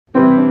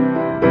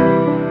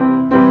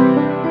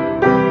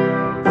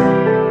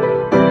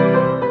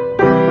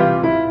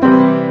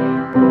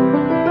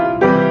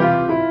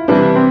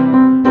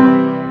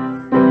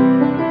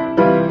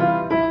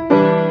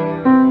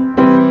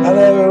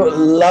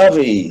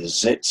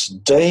Please, it's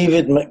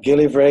David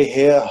McGillivray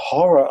here,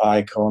 horror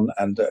icon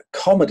and a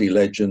comedy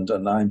legend,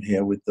 and I'm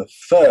here with the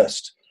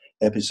first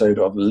episode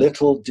of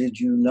Little Did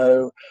You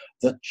Know,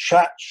 the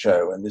chat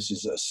show. And this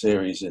is a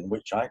series in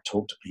which I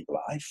talk to people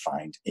I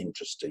find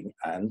interesting,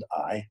 and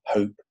I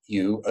hope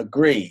you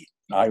agree.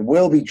 I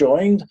will be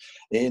joined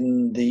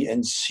in the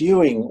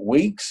ensuing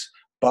weeks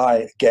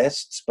by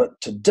guests, but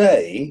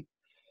today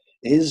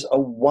is a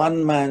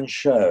one-man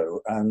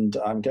show, and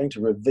I'm going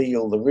to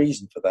reveal the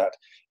reason for that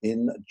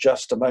in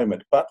just a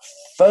moment. But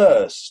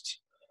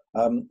first,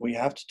 we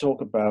have to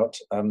talk about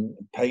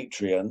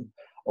Patreon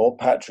or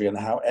Patreon,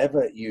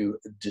 however you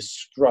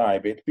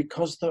describe it,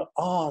 because there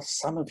are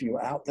some of you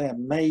out there,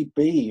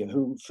 maybe,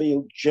 who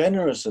feel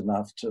generous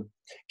enough to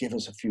give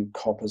us a few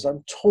coppers.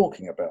 I'm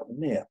talking about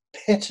mere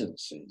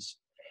pittances,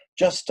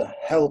 just to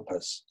help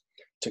us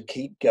to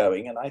keep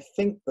going. And I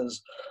think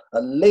there's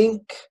a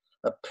link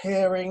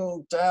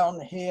appearing down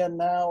here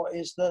now.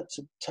 Is there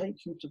to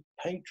take you to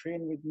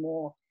Patreon with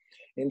more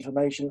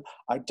information?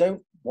 I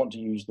don't want to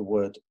use the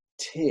word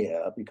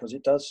tier because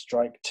it does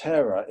strike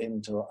terror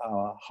into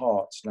our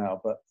hearts now,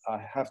 but I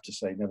have to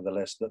say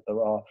nevertheless that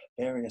there are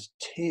various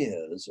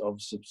tiers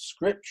of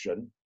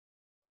subscription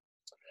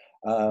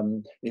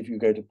if you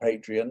go to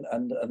Patreon,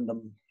 and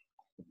the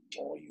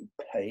more you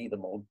pay, the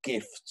more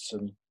gifts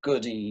and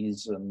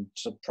goodies and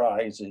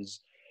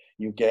surprises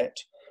you get.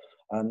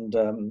 And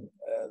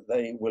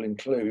they will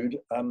include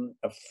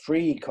a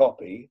free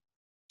copy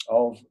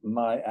of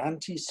my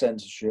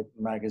anti-censorship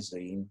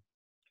magazine,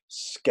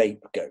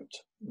 Scapegoat.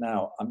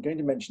 Now, I'm going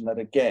to mention that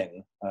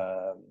again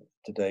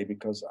today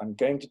because I'm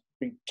going to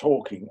be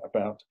talking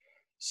about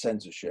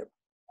censorship.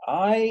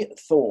 I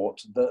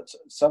thought that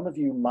some of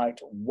you might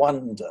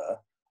wonder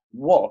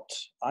what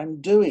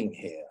I'm doing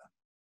here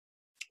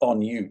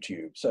on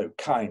YouTube, so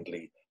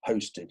kindly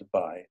hosted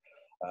by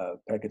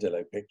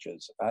Peccadillo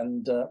Pictures.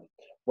 And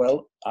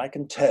well, I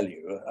can tell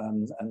you,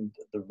 and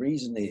the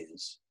reason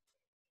is,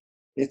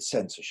 it's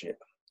censorship.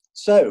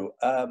 So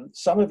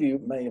some of you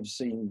may have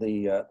seen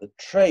the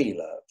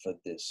trailer for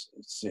this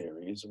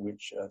series,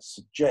 which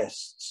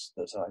suggests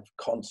that I've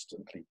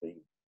constantly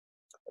been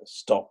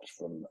stopped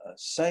from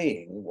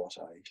saying what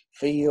I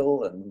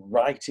feel and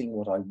writing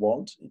what I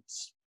want.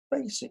 It's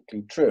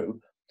basically true.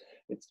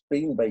 It's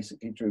been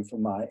basically true for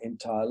my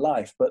entire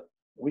life, but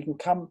we can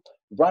come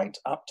right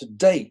up to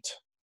date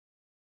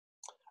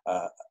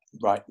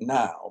right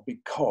now,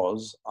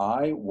 because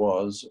I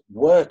was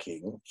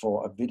working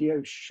for a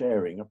video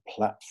sharing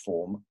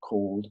platform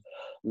called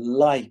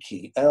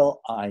LIKEE,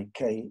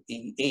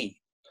 L-I-K-E-E,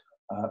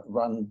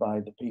 run by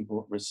the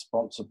people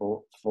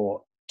responsible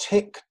for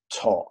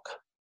TikTok.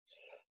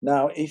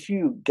 Now, if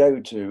you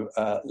go to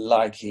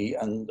LIKEE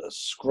and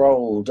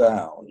scroll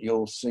down,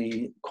 you'll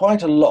see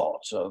quite a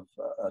lot of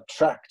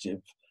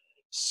attractive,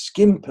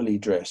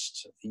 skimpily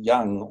dressed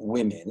young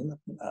women,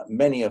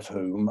 many of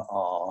whom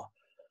are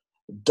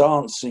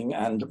dancing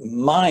and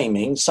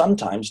miming,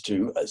 sometimes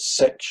to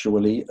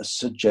sexually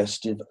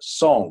suggestive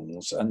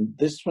songs. And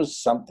this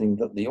was something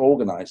that the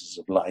organizers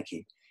of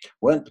LIKEE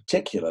weren't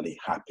particularly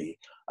happy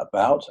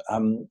about.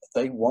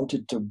 They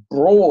wanted to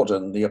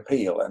broaden the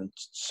appeal and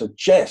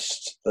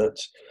suggest that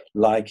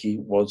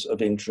LIKEE was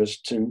of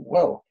interest to,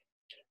 well,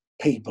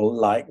 people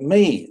like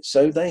me.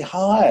 So they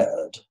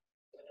hired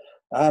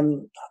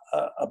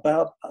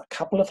about a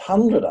couple of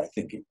hundred, I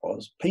think it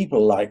was,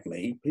 people like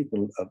me,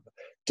 people of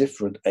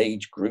different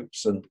age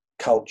groups and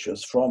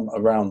cultures from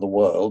around the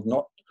world,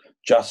 not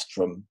just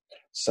from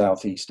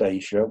Southeast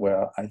Asia,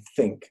 where I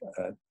think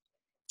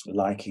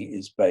LIKEE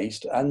is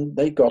based, and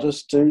they got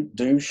us to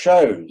do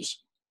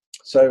shows.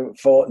 So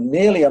for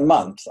nearly a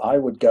month, I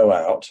would go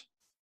out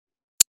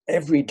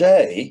every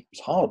day. It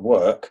was hard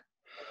work.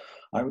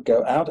 I would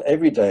go out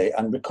every day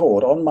and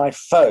record on my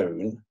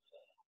phone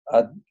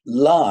a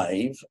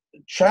live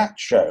chat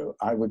show.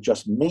 I would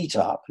just meet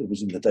up. It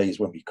was in the days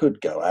when we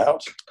could go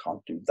out. Can't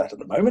do that at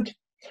the moment.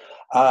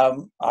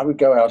 I would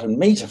go out and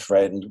meet a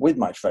friend with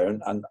my phone,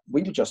 and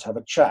we would just have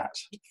a chat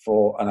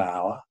for an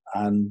hour,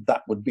 and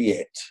that would be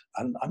it.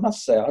 And I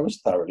must say, I was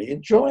thoroughly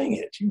enjoying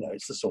it. You know,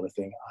 it's the sort of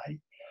thing I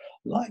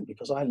like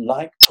because I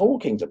like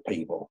talking to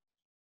people.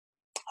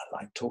 I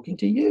like talking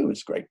to you.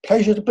 It's a great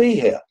pleasure to be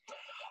here.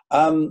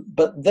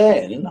 But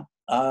then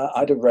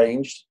I'd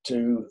arranged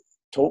to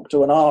talk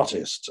to an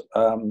artist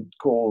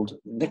called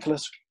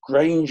Nicholas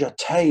Granger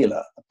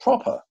Taylor, a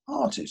proper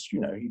artist.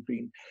 You know, he'd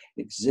been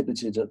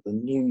exhibited at the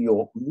New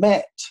York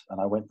Met, and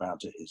I went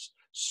round to his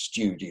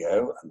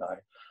studio, and I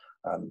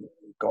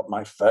got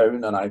my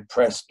phone and I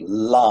pressed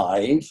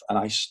live, and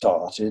I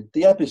started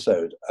the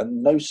episode.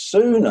 And no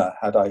sooner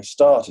had I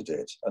started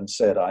it and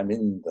said I'm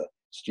in the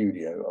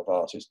studio of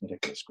artist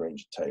Nicholas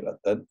Granger Taylor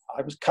than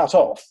I was cut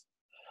off,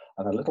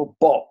 and a little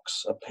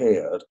box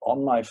appeared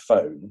on my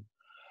phone,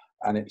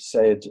 and it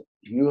said,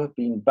 "You have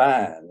been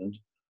banned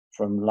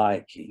from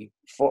LIKEE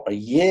for a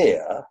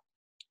year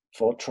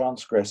for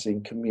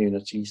transgressing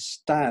community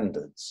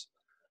standards."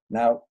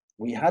 Now,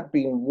 we had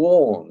been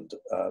warned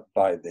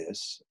by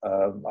this,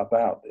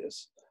 about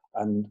this,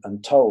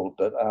 and told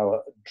that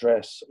our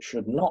dress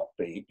should not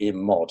be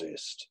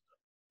immodest.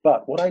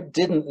 But what I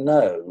didn't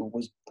know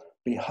was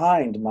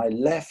behind my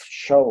left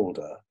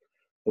shoulder,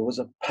 there was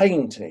a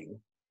painting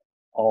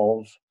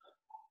of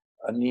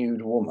a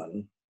nude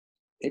woman.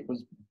 It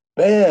was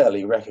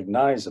barely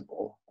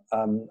recognizable.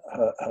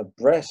 Her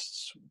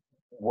breasts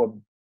were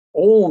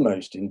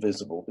almost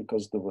invisible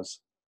because there was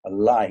a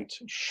light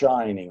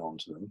shining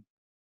onto them.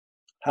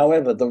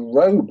 However, the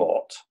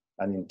robot,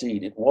 and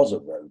indeed it was a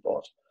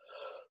robot,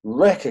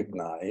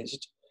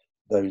 recognized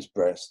those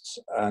breasts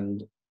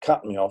and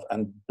cut me off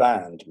and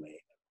banned me.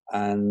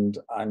 And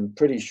I'm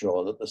pretty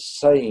sure that the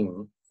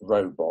same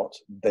robot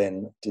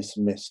then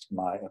dismissed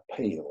my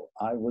appeal.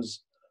 I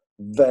was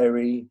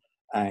very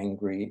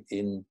angry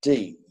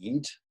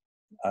indeed,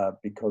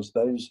 because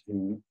those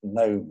who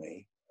know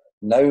me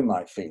know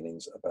my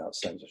feelings about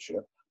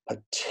censorship,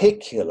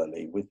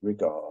 particularly with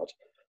regard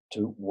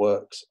to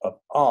works of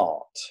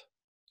art.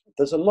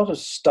 There's a lot of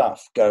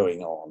stuff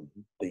going on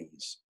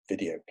these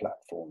video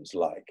platforms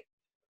like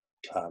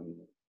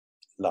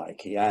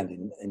LIKEE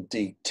and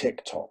indeed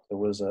TikTok. There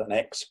was an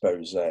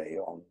expose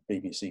on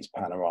BBC's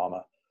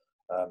Panorama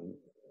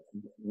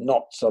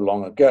not so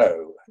long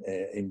ago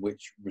in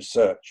which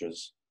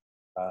researchers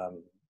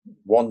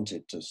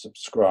wanted to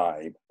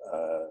subscribe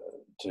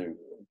to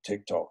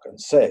TikTok and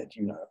said,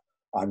 you know,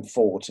 I'm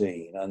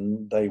 14,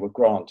 and they were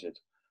granted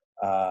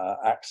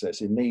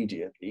access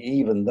immediately,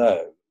 even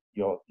though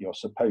you're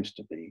supposed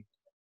to be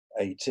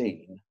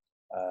 18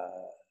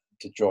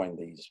 to join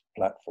these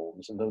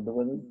platforms, and there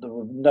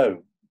were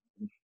no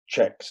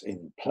checks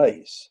in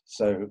place.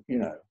 So, you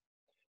know,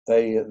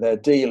 they're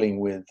dealing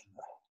with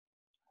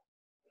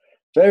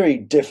very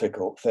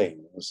difficult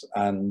things,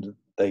 and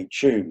they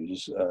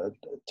choose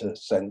to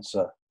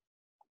censor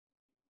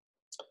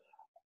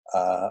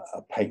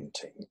a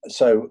painting.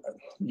 So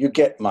you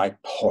get my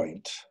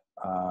point.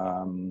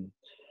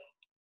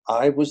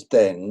 I was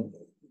then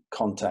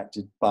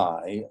contacted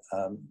by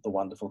the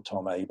wonderful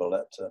Tom Abel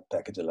at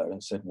Peccadillo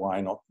and said, why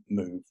not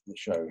move the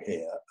show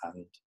here?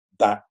 And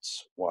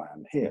that's why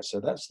I'm here. So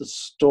that's the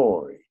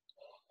story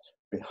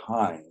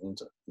behind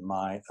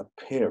my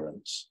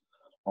appearance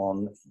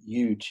on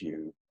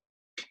YouTube.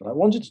 But I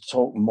wanted to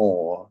talk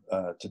more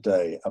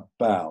today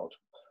about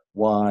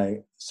why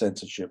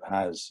censorship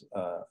has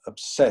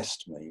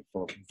obsessed me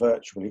for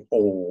virtually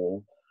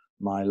all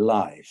my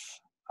life.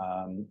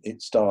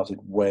 It started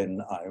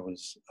when I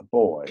was a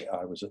boy.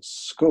 I was at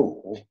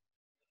school.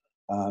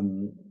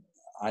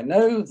 I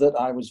know that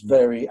I was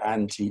very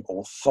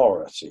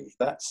anti-authority.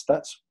 That's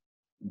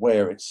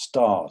where it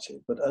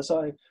started. But as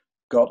I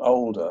got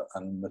older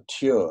and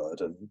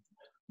matured and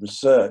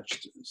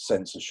researched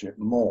censorship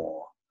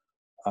more,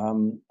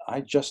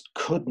 I just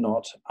could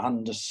not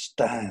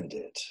understand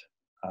it.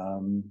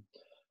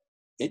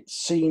 It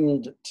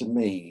seemed to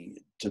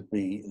me to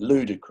be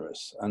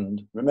ludicrous.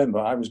 And remember,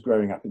 I was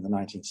growing up in the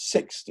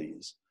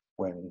 1960s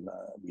when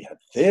we had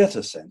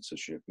theatre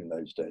censorship in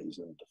those days,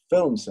 and the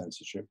film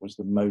censorship was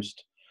the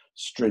most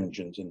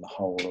stringent in the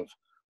whole of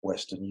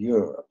Western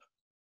Europe.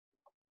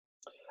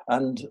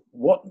 And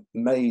what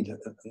made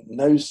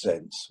no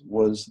sense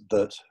was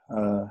that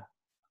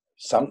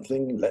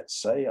something,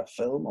 let's say a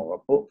film or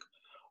a book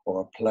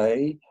or a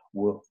play,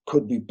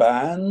 could be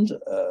banned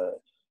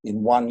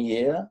in 1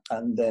 year,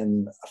 and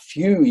then a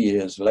few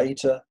years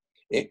later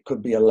it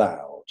could be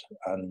allowed.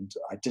 And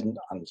I didn't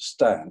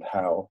understand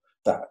how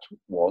that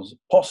was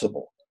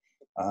possible.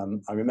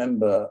 I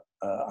remember,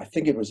 I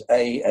think it was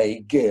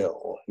A.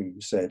 Gill who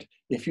said,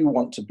 if you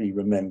want to be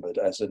remembered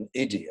as an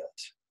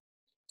idiot,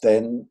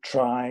 then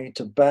try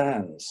to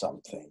ban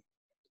something.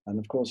 And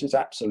of course it's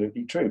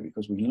absolutely true,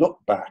 because we look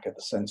back at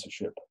the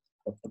censorship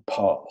of the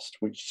past,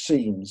 which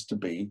seems to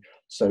be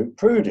so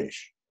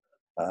prudish.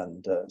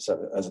 And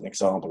so as an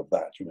example of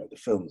that, you know, the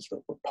films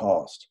that were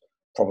passed,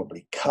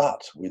 probably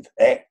cut with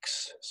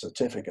X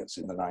certificates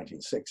in the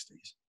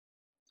 1960s,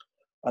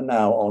 are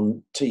now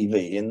on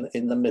TV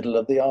in the middle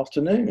of the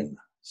afternoon.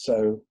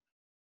 So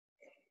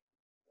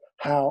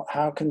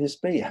how can this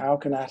be? How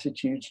can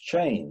attitudes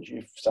change?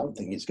 If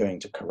something is going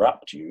to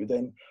corrupt you,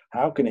 then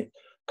how can it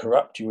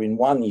corrupt you in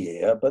 1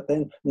 year, but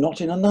then not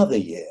in another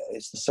year?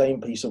 It's the same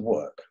piece of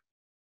work.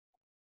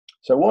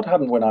 So what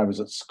happened when I was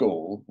at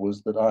school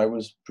was that I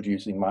was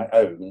producing my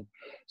own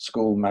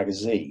school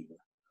magazine.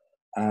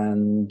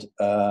 And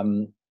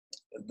the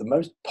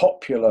most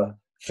popular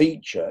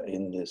feature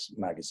in this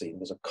magazine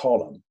was a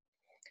column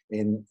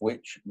in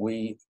which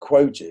we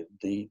quoted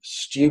the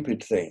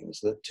stupid things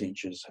that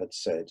teachers had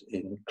said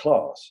in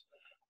class.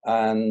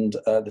 And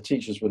the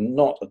teachers were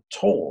not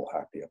at all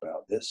happy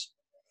about this.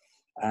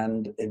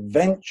 And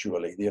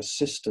eventually the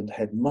assistant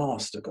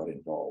headmaster got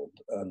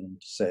involved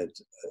and said,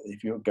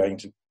 if you're going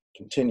to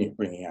continue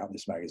bringing out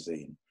this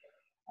magazine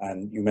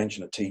and you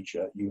mention a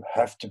teacher, you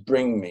have to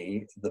bring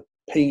me the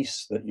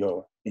piece that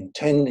you're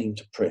intending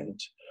to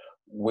print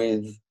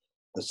with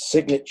the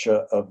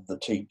signature of the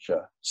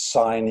teacher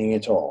signing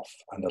it off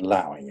and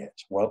allowing it.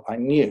 Well, I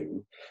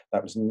knew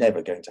that was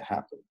never going to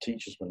happen.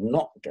 Teachers were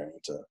not going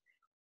to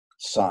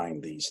sign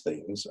these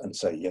things and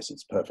say, yes,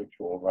 it's perfectly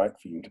all right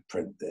for you to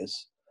print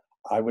this,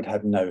 I would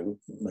have no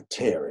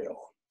material.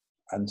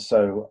 And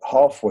so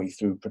halfway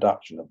through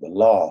production of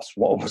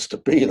what was to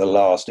be the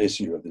last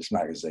issue of this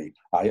magazine,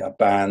 I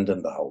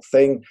abandoned the whole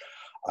thing.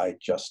 I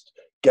just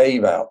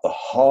gave out the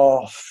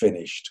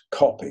half-finished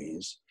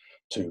copies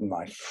to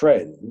my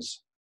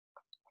friends,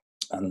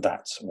 and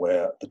that's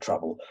where the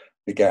trouble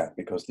began,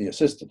 because the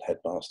assistant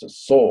headmaster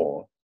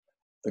saw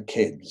the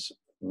kids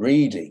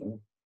reading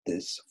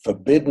this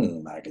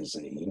forbidden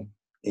magazine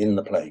in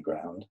the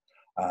playground.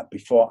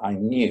 Before I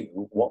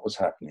knew what was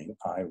happening,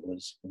 I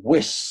was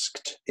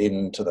whisked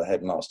into the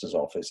headmaster's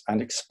office and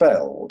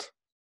expelled.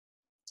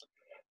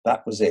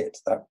 That was it.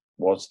 That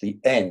was the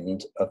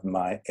end of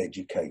my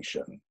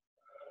education.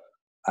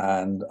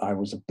 And I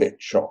was a bit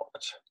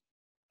shocked.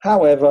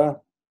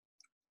 However,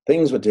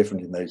 things were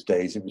different in those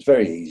days. It was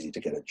very easy to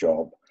get a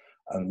job,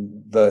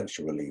 and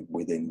virtually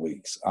within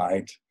weeks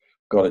I'd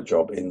got a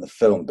job in the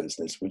film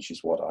business, which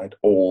is what I'd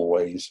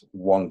always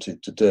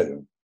wanted to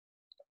do.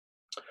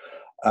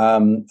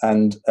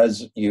 And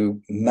as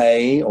you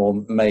may or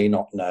may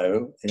not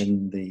know,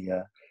 in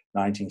the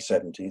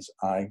 1970s,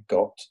 I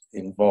got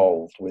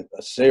involved with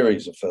a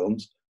series of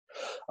films,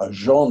 a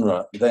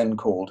genre then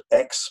called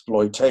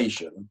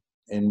exploitation,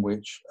 in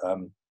which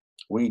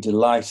we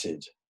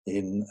delighted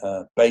in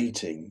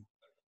baiting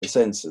the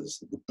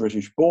censors, the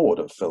British Board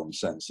of Film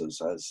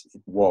Censors, as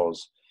it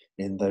was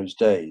in those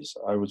days.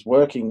 I was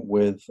working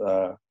with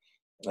a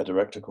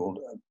director called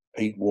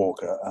Pete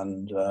Walker,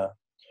 and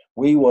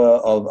we were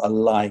of a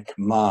like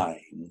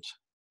mind,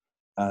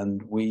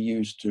 and we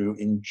used to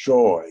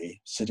enjoy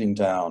sitting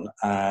down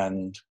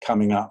and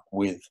coming up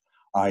with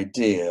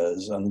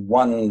ideas and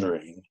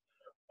wondering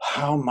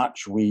how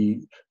much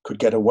we could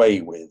get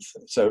away with.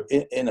 So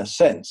in a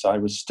sense, I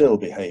was still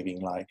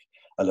behaving like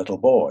a little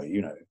boy,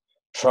 you know,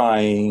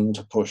 trying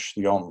to push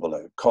the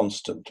envelope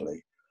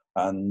constantly.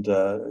 And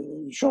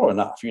sure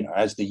enough, you know,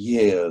 as the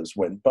years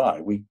went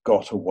by, we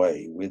got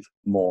away with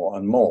more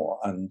and more.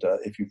 And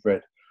if you've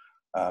read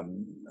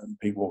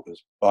Pete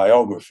Walker's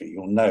biography,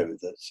 you'll know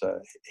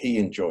that he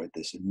enjoyed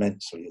this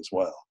immensely as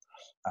well.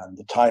 And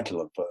the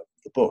title of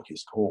the book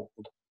is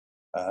called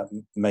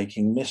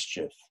Making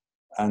Mischief.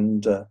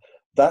 And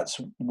that's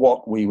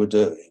what we were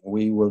doing.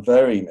 We were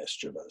very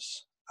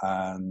mischievous.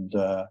 And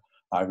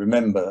I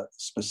remember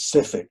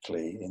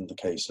specifically in the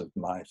case of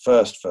my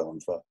first film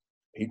for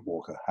Pete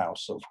Walker,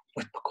 House of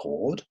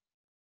Whipcord,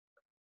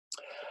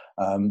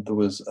 there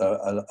was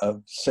a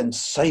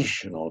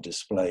sensational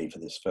display for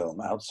this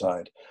film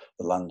outside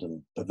the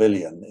London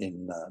Pavilion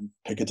in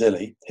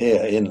Piccadilly,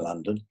 here in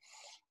London.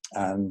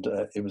 And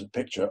it was a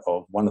picture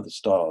of one of the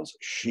stars,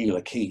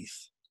 Sheila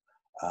Keith,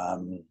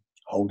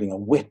 holding a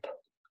whip.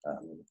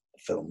 The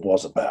film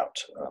was about,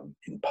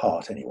 in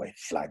part anyway,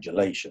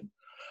 flagellation.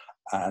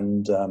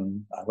 And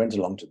I went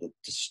along to the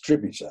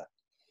distributor,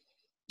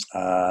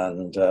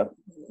 and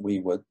we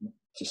were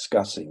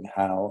discussing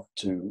how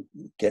to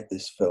get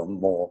this film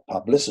more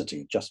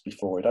publicity just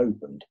before it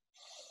opened.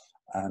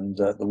 And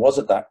there was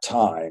at that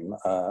time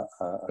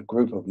a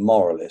group of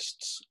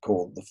moralists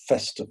called the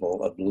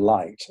Festival of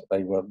Light.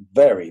 They were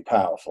very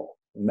powerful.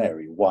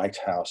 Mary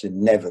Whitehouse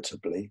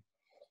inevitably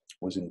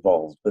was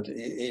involved, but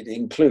it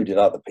included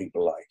other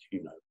people like,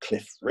 you know,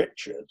 Cliff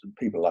Richard and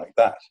people like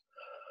that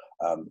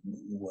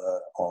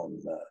were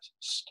on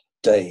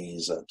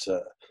days at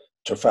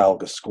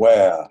Trafalgar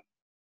Square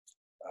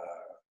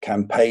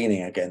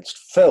campaigning against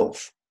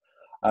filth.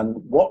 And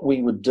what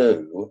we would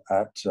do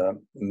at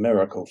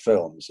Miracle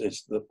Films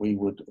is that we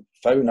would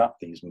phone up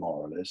these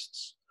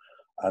moralists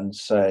and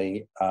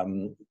say,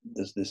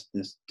 there's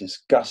this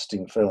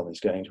disgusting film is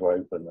going to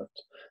open at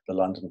the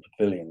London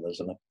Pavilion. There's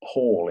an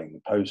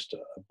appalling poster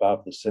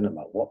above the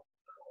cinema. What,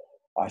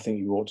 I think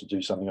you ought to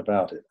do something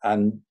about it.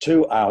 And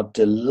to our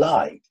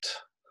delight,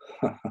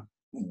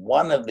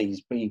 one of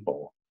these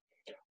people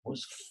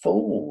was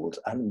fooled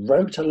and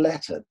wrote a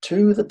letter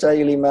to the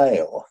Daily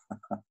Mail.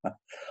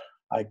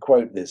 I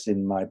quote this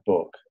in my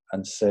book,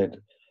 and said,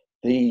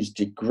 these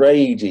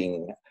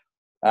degrading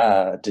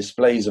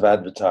displays of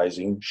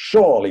advertising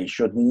surely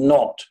should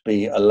not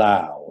be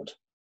allowed.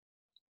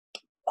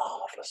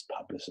 Marvelous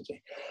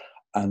publicity.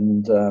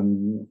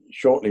 And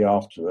shortly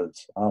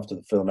afterwards, after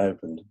the film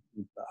opened,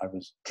 I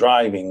was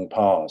driving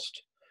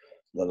past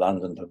the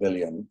London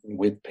Pavilion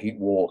with Pete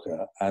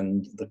Walker,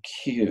 and the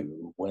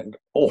queue went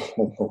all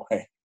the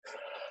way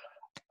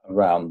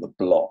around the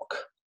block.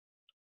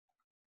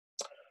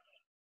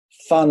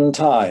 Fun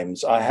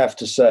times, I have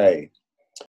to say.